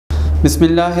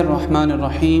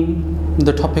Bismillahir-Rahmanir-Rahim.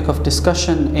 The topic of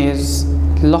discussion is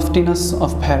loftiness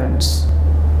of parents.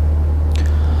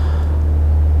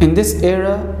 In this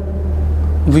era,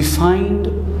 we find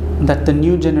that the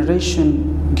new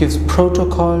generation gives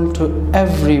protocol to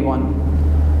everyone,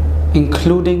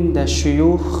 including their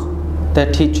shuyukh,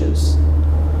 their teachers.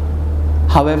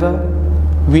 However,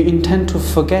 we intend to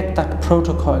forget that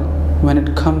protocol when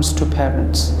it comes to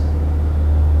parents.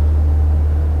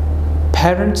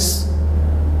 Parents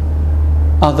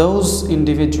are those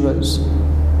individuals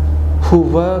who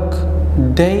work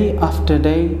day after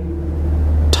day,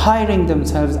 tiring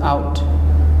themselves out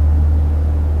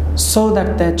so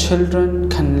that their children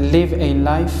can live a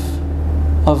life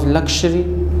of luxury,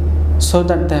 so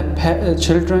that their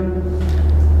children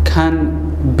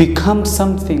can become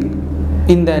something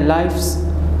in their lives,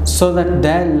 so that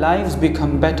their lives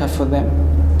become better for them.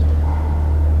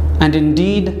 And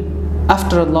indeed,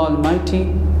 after Allah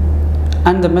Almighty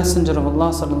and the Messenger of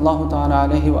Allah sallallahu ta'ala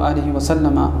alayhi wa alihi wa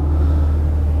sallama,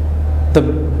 the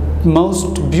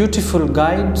most beautiful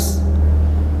guides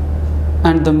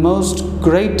and the most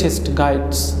greatest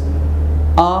guides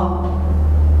are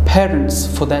parents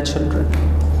for their children.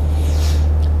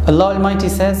 Allah Almighty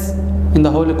says in the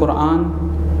Holy Quran,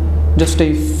 just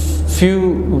a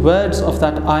few words of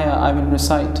that ayah I will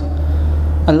recite.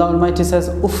 Allah Almighty says,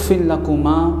 Uffil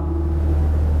lakuma,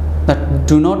 that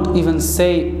do not even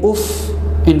say uff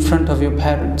in front of your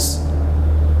parents.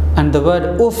 And the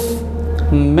word uff,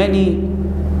 many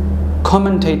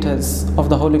commentators of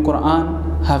the Holy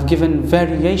Quran have given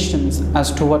variations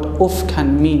as to what uff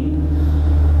can mean.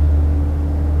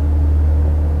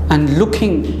 And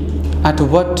looking at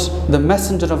what the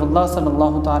Messenger of Allah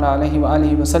sallallahu ta'ala alayhi wa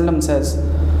alihi wa sallam says,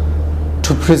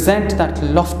 to present that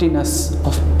loftiness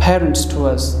of parents to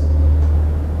us,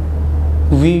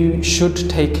 we should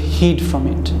take heed from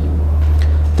it.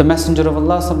 The Messenger of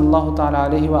Allah sallallahu ta'ala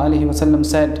alayhi wa alihi wa sallam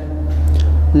said,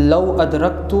 لَوْ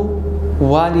أَدْرَكْتُ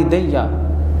وَالِدَيَّ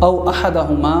أَوْ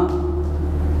أَحَدَهُمَا,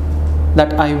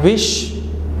 that I wish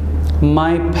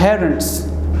my parents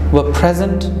were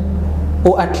present,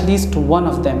 or at least one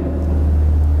of them.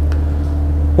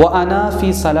 وَأَنَا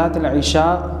فِي صَلَاةِ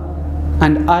الْعِشَاءِ,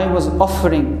 and I was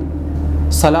offering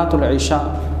Salatul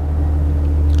Isha.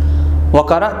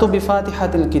 وَقَرَأْتُ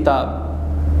بِفَاتِحَةِ الْكِتَابِ,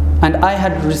 and I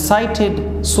had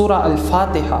recited Surah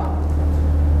Al-Fatiha.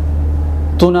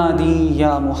 تُنَادِي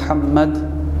يَا Muhammad,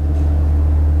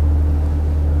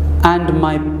 and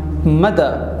my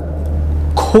mother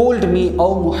called me,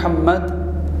 O Muhammad,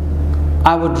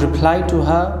 I would reply to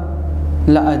her,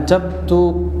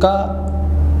 لَأَجَبْتُكَ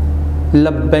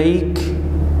لَبَّيْكَ,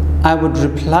 I would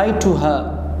reply to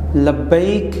her,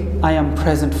 Labbaik, I am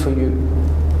present for you.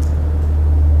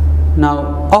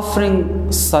 Now,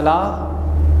 offering salah,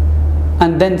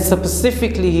 and then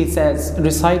specifically he says,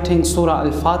 reciting Surah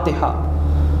Al-Fatiha,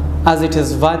 as it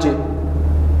is wajib.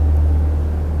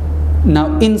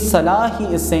 Now, in salah he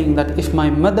is saying that if my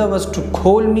mother was to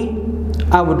call me,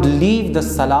 I would leave the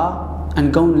salah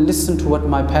and go and listen to what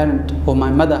my parent or my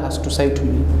mother has to say to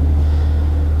me.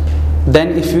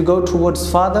 Then if you go towards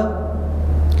father,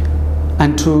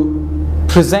 and to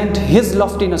present his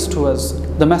loftiness to us,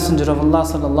 the Messenger of Allah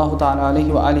sallallahu ta'ala alayhi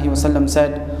wa alihi wa sallam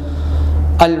said,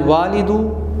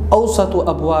 Al-walidu awsatu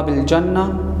abwabil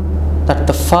jannah, that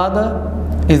the father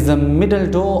is the middle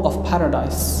door of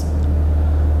paradise.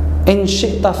 In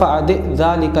shi'ta fa'adi'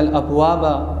 dhalika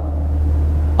al-abwaba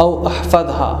aw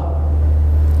ahfadha,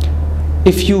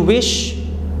 if you wish,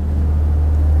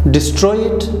 destroy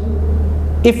it.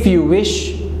 If you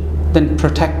wish, then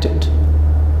protect it.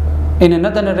 In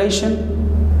another narration,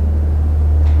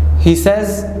 he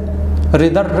says,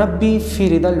 Ridar Rabbi fi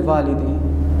ridal walidi,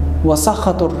 wa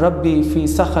sakhatur Rabbi fi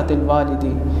sakhatil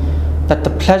walidi, that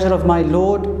the pleasure of my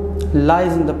Lord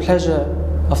lies in the pleasure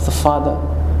of the father,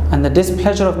 and the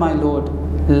displeasure of my Lord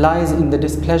lies in the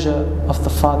displeasure of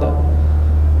the father.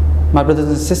 My brothers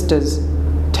and sisters,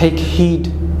 take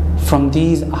heed from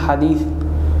these ahadith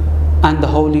and the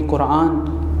Holy Quran,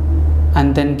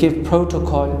 and then give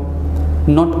protocol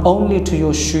not only to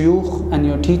your shuyukh and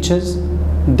your teachers,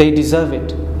 they deserve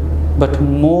it, but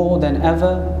more than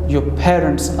ever, your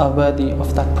parents are worthy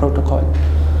of that protocol.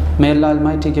 May Allah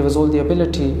Almighty give us all the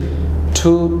ability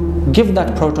to give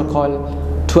that protocol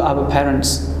to our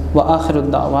parents. Wa akhiru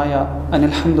da'waya an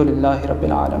alhamdulillahi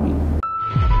rabbil alameen.